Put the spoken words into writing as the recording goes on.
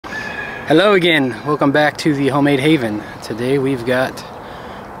Hello again, welcome back to the Homemade Haven. Today we've got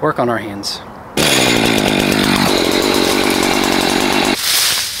work on our hands.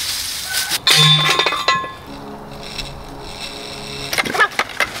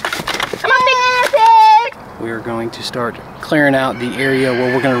 We are going to start clearing out the area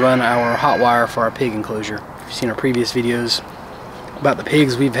where we're going to run our hot wire for our pig enclosure. If you've seen our previous videos about the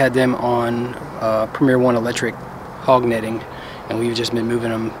pigs, we've had them on Premier 1 electric hog netting, and we've just been moving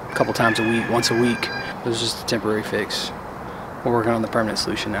them a couple times a week, once a week. It was just a temporary fix. We're working on the permanent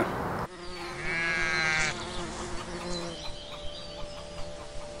solution now.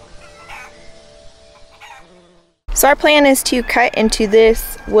 So our plan is to cut into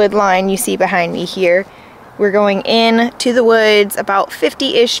this wood line you see behind me here. We're going in to the woods about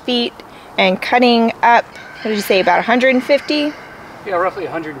 50-ish feet and cutting up, what did you say, about 150? Yeah, roughly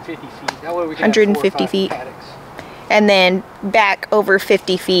 150 feet. That way we can 150 feet. paddocks. And then back over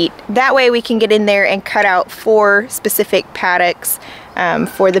 50 feet. That way we can get in there and cut out 4 specific paddocks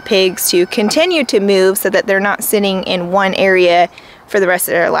for the pigs to continue to move so that they're not sitting in one area for the rest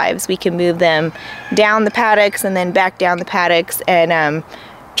of their lives. We can move them down the paddocks and then back down the paddocks and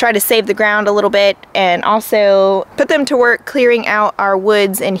try to save the ground a little bit, and also put them to work clearing out our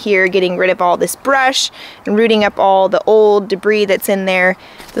woods in here, getting rid of all this brush and rooting up all the old debris that's in there.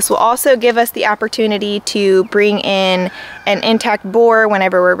 This will also give us the opportunity to bring in an intact boar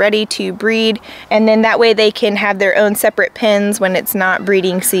whenever we're ready to breed, and then that way they can have their own separate pens when it's not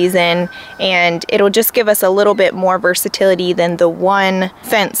breeding season, and it'll just give us a little bit more versatility than the one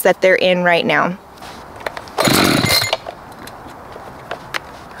fence that they're in right now.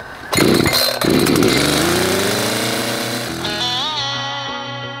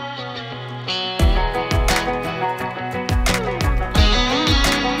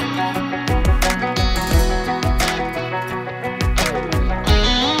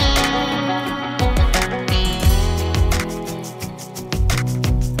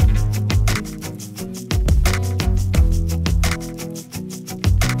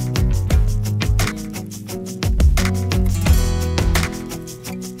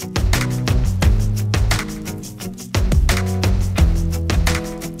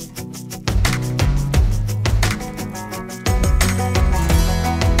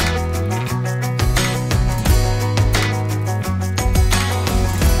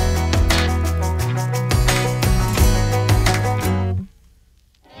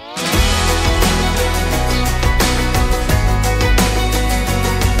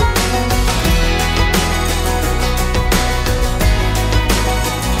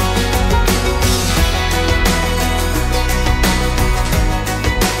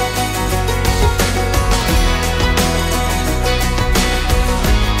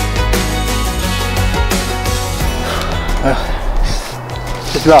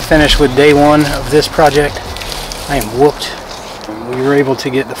 Just about finished with day 1 of this project. I am whooped. We were able to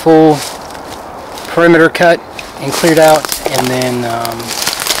get the full perimeter cut and cleared out, and then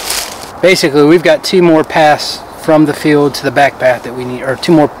basically we've got 2 more paths from the field to the back path that we need, or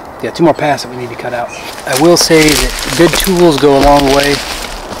 2 more paths that we need to cut out. I will say that good tools go a long way.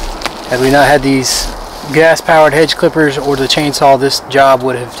 Had we not had these gas-powered hedge clippers or the chainsaw, this job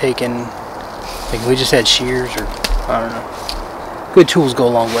would have taken, like, we just had shears, or I don't know. Good tools go a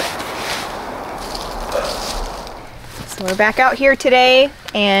long way. So we're back out here today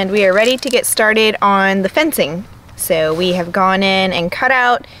and we are ready to get started on the fencing. So we have gone in and cut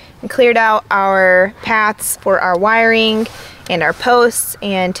out and cleared out our paths for our wiring and our posts,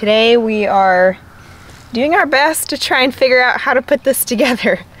 and today we are doing our best to try and figure out how to put this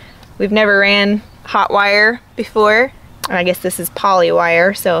together. We've never ran hot wire before, and I guess this is poly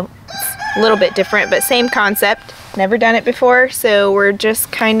wire, so it's a little bit different, but same concept. Never done it before, so we're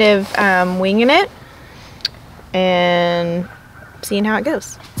just kind of winging it and seeing how it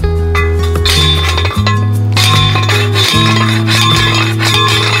goes.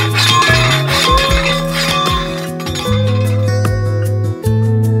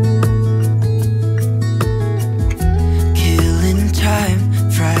 Killing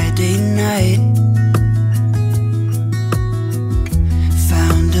time, Friday night.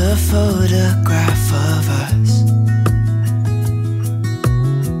 Found a photograph of us.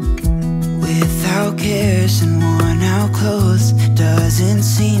 Without cares and worn out clothes, doesn't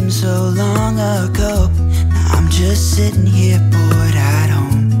seem so long ago. Now I'm just sitting here bored at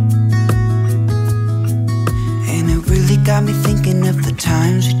home, and it really got me thinking of the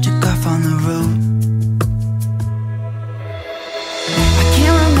times we took off on the road. I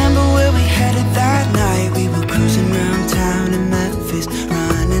can't remember where we headed that night. We were cruising around town in Memphis,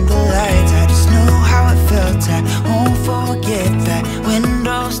 running the lights. I just know how it felt at home, forget that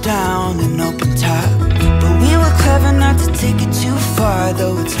windows down an open top. But we were clever not to take it too far,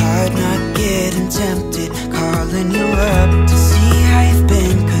 though it's hard not getting tempted, calling you up to see how you've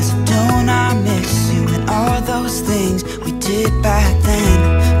been. Cause don't I miss you and all those things we did back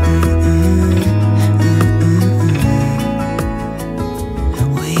then.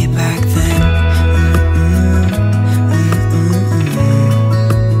 Way back then.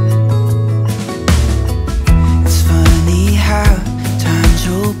 It's funny how times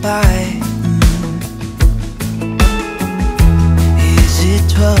roll by. Is it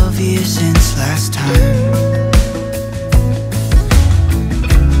 12 years since last time?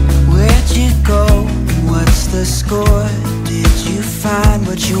 Where'd you go? What's the score? Did you find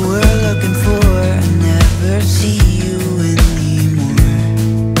what you were looking for? I never see you anymore.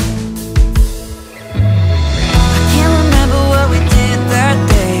 I can't remember what we did that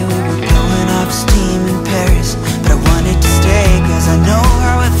day. We were blowing off steam in Paris, but I wanted to stay, cause I know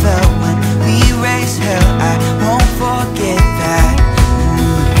how it felt when we raised hell. I won't forget that.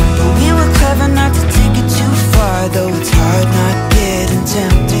 But we were clever not to take it too far, though it's hard not getting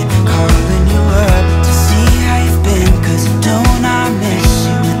tempted, calling you up to see how you've been. Cause don't I miss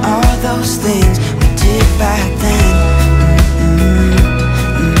you and all those things we did back then.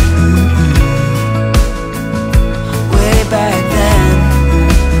 Way back then.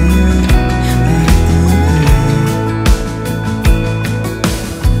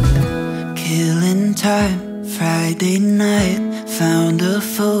 Killing time, Friday night, found a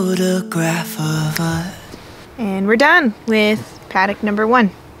photograph of us. And we're done with paddock number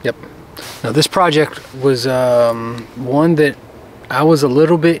 1. Yep. Now this project was one that I was a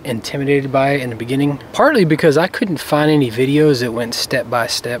little bit intimidated by in the beginning, partly because I couldn't find any videos that went step by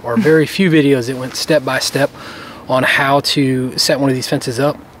step, or very few videos that went step by step on how to set one of these fences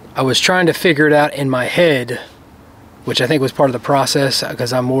up. I was trying to figure it out in my head, which I think was part of the process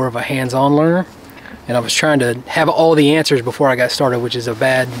because I'm more of a hands-on learner, and I was trying to have all the answers before I got started, which is a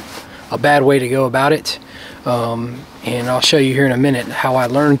bad way to go about it. And I'll show you here in a minute how I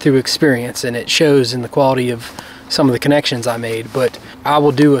learned through experience, and it shows in the quality of some of the connections I made. But I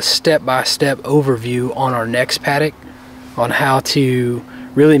will do a step-by-step overview on our next paddock on how to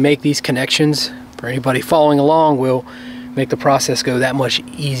really make these connections. For anybody following along, will make the process go that much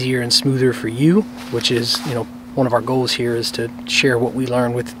easier and smoother for you, which is, you know, one of our goals here is to share what we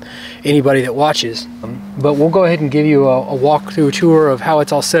learn with anybody that watches. But we'll go ahead and give you a walkthrough tour of how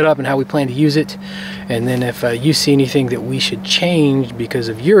it's all set up and how we plan to use it. And then if you see anything that we should change because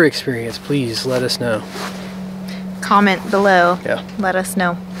of your experience, please let us know. Comment below. Yeah. Let us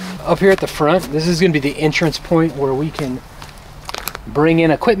know. Up here at the front, this is going to be the entrance point where we can bring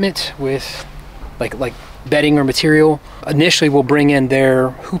in equipment with like bedding or material. Initially, we'll bring in their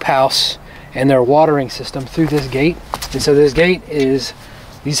hoop house and their watering system through this gate. And so this gate is,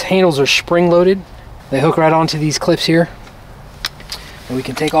 these handles are spring loaded. They hook right onto these clips here. And we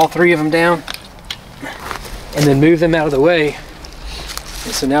can take all 3 of them down and then move them out of the way.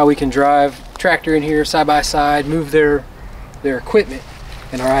 And so now we can drive tractor in here side by side, move their equipment.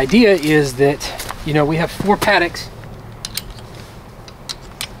 And our idea is that, you know, we have 4 paddocks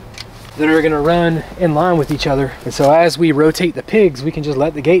that are gonna run in line with each other. And so as we rotate the pigs, we can just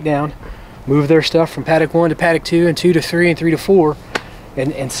let the gate down, move their stuff from paddock 1 to paddock 2, and 2 to 3, and 3 to 4,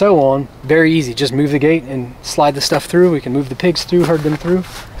 and so on. Very easy. Just move the gate and slide the stuff through. We can move the pigs through, herd them through.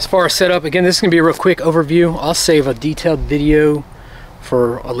 As far as setup, again, this is gonna be a real quick overview. I'll save a detailed video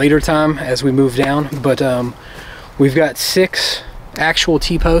for a later time as we move down. But we've got 6 actual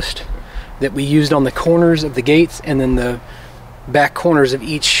T-posts that we used on the corners of the gates, and then the back corners of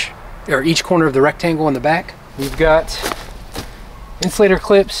each corner of the rectangle in the back. We've got insulator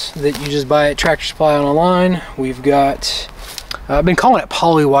clips that you just buy at Tractor Supply online. We've got, I've been calling it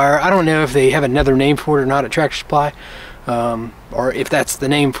poly wire. I don't know if they have another name for it or not at Tractor Supply, or if that's the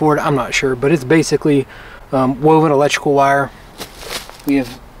name for it, I'm not sure, but it's basically woven electrical wire. We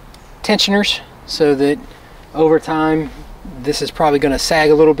have tensioners so that over time this is probably going to sag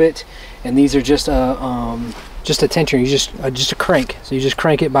a little bit, and these are just a tensioner. You just a crank, so you just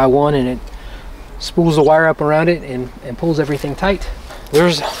crank it by 1 and it spools the wire up around it and pulls everything tight.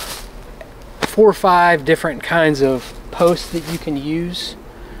 There's 4 or 5 different kinds of posts that you can use.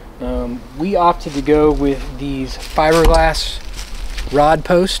 We opted to go with these fiberglass rod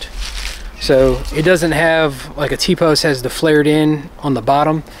post, so it doesn't have like a T-post has the flared in on the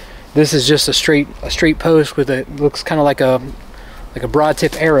bottom. This is just a straight post with a, looks kind of like a broad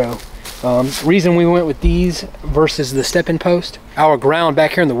tip arrow. Reason we went with these versus the step-in post, our ground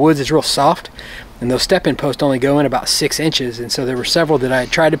back here in the woods is real soft, and those step-in posts only go in about 6 inches, and so there were several that I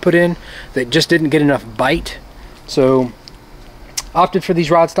had tried to put in that just didn't get enough bite. So opted for these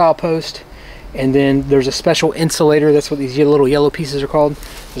rod style posts, and then there's a special insulator. That's what these little yellow pieces are called.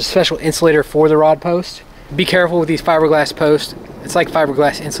 There's a special insulator for the rod post. Be careful with these fiberglass posts. It's like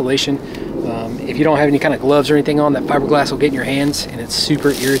fiberglass insulation. If you don't have any kind of gloves or anything on, that fiberglass will get in your hands and it's super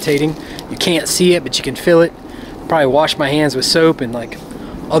irritating. You can't see it, but you can feel it. Probably washed my hands with soap and like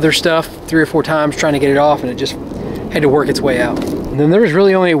other stuff 3 or 4 times trying to get it off, and it just had to work its way out. And then there's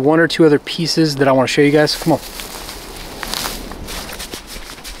really only 1 or 2 other pieces that I want to show you guys. Come on.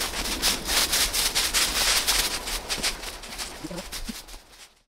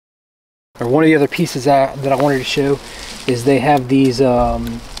 Or one of the other pieces that I wanted to show is they have these,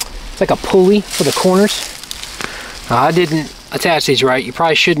 it's like a pulley for the corners. I didn't attach these right. You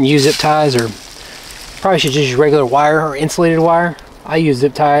probably shouldn't use zip ties, or probably should just use regular wire or insulated wire. I use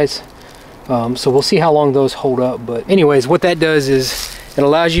zip ties, so we'll see how long those hold up. But anyways, what that does is it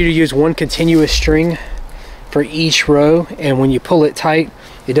allows you to use one continuous string for each row, and when you pull it tight,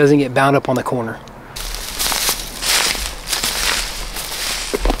 it doesn't get bound up on the corner.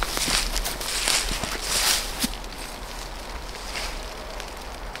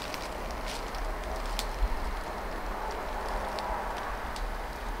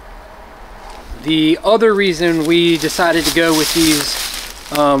 The other reason we decided to go with these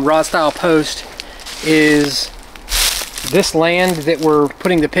rod style posts is this land that we're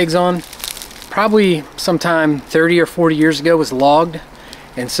putting the pigs on, probably sometime 30 or 40 years ago, was logged,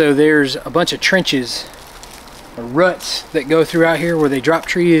 and so there's a bunch of trenches or ruts that go throughout here where they drop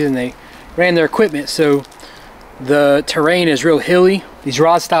trees and they ran their equipment, so the terrain is real hilly. These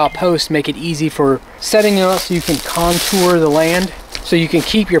rod style posts make it easy for setting them up so you can contour the land, so you can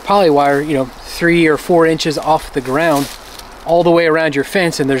keep your poly wire, you know, 3 or 4 inches off the ground all the way around your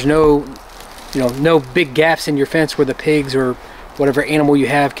fence, and there's no, you know, no big gaps in your fence where the pigs or whatever animal you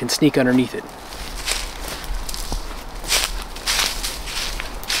have can sneak underneath it.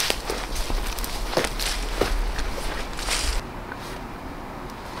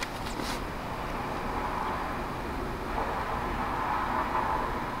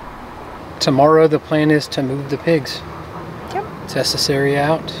 Tomorrow the plan is to move the pigs. Yep. Test this area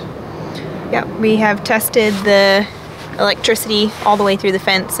out. Yep, we have tested the electricity all the way through the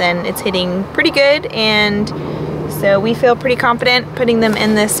fence, and it's hitting pretty good, and so we feel pretty confident putting them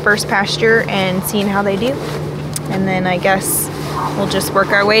in this first pasture and seeing how they do. And then I guess we'll just work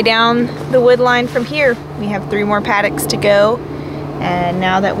our way down the wood line from here. We have 3 more paddocks to go, and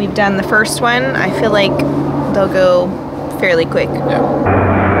now that we've done the first one, I feel like they'll go fairly quick. Yeah.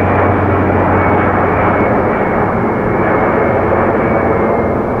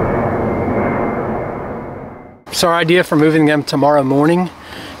 So our idea for moving them tomorrow morning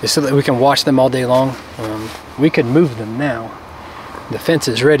is so that we can watch them all day long. We could move them now. The fence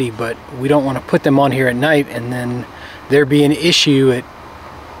is ready, but we don't want to put them on here at night and then there be an issue at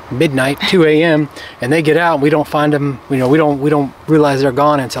midnight, 2 a.m. and they get out and we don't find them. You know, we don't realize they're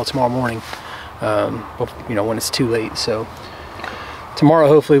gone until tomorrow morning. You know, when it's too late. So tomorrow,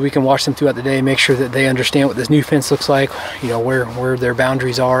 hopefully, we can watch them throughout the day, make sure that they understand what this new fence looks like. You know, where their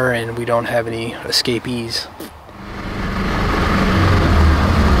boundaries are, and we don't have any escapees.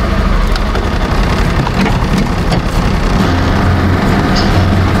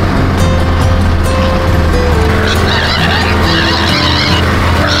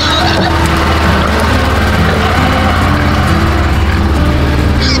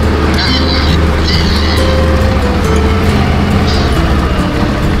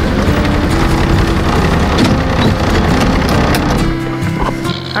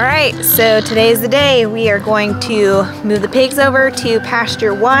 So today's the day. We are going to move the pigs over to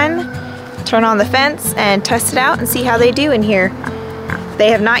pasture 1, turn on the fence and test it out and see how they do in here.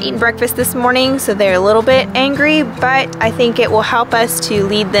 They have not eaten breakfast this morning, so they're a little bit angry, but I think it will help us to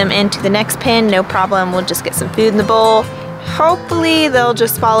lead them into the next pen. No problem, we'll just get some food in the bowl. Hopefully they'll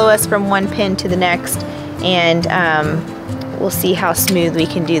just follow us from one pen to the next, and we'll see how smooth we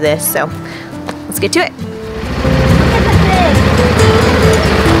can do this. So let's get to it.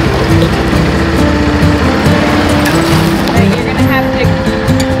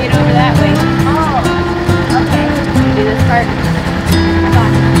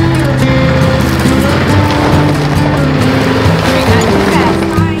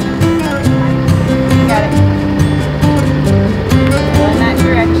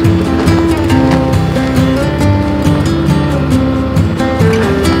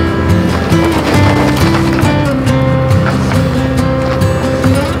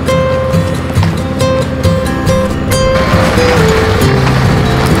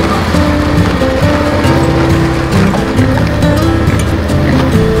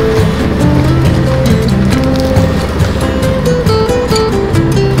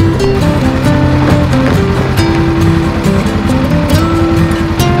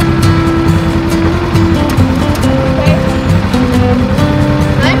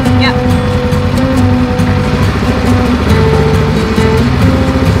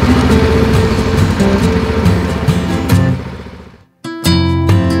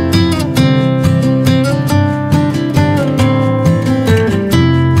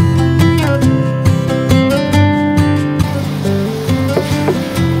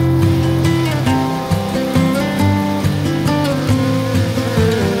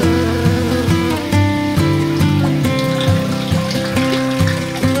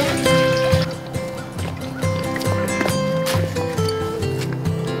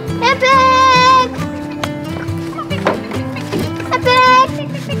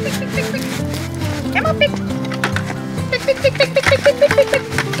 pig. Pig, pig, pig, pig, pig, pig, pig, pig, pig, pig.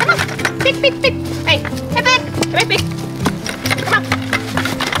 Come on. Pig, pig, pig. Hey, hey, pig. Come here, pig. Come on.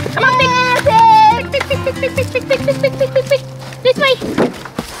 Come on, pig. Pig, pig, pig, pig, pig, pig, pig, pig, pig, pig, pig, pig. This way.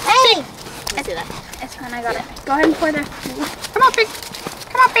 Hey. I see that. It's fine, I got it. Go ahead and pour there. Come on, pig.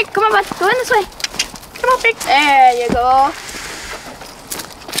 Come on, pig. Come on, bud. Go in this way. Come on, pig. There you go.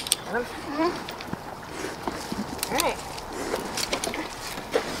 Alright.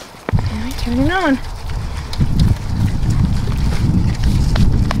 Now we turn it on.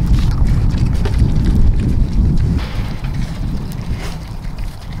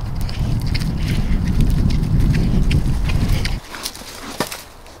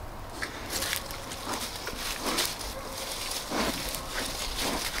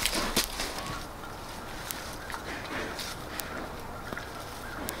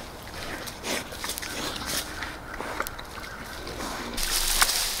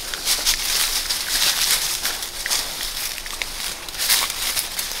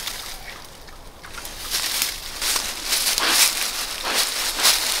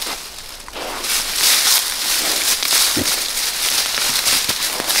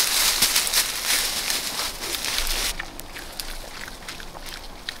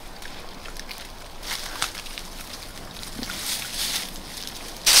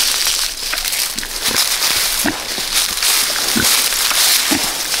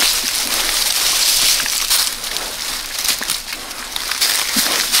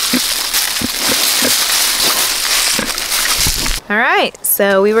 All right,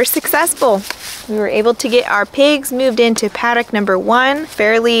 so we were successful. We were able to get our pigs moved into paddock number 1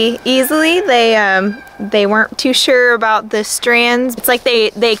 fairly easily. They weren't too sure about the strands. It's like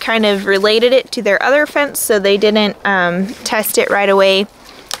they kind of related it to their other fence, so they didn't test it right away.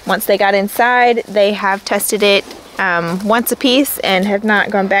 Once they got inside, they have tested it once a piece and have not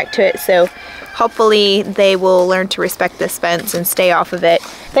gone back to it, so hopefully they will learn to respect this fence and stay off of it.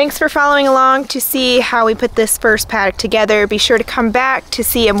 Thanks for following along to see how we put this first paddock together. Be sure to come back to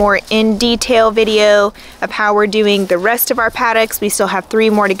see a more in-detail video of how we're doing the rest of our paddocks. We still have 3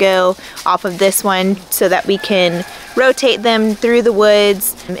 more to go off of this one so that we can rotate them through the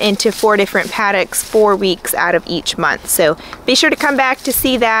woods into 4 different paddocks 4 weeks out of each month. So be sure to come back to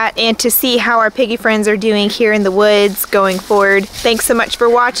see that and to see how our piggy friends are doing here in the woods going forward. Thanks so much for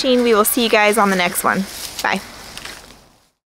watching. We will see you guys on the next one. Bye.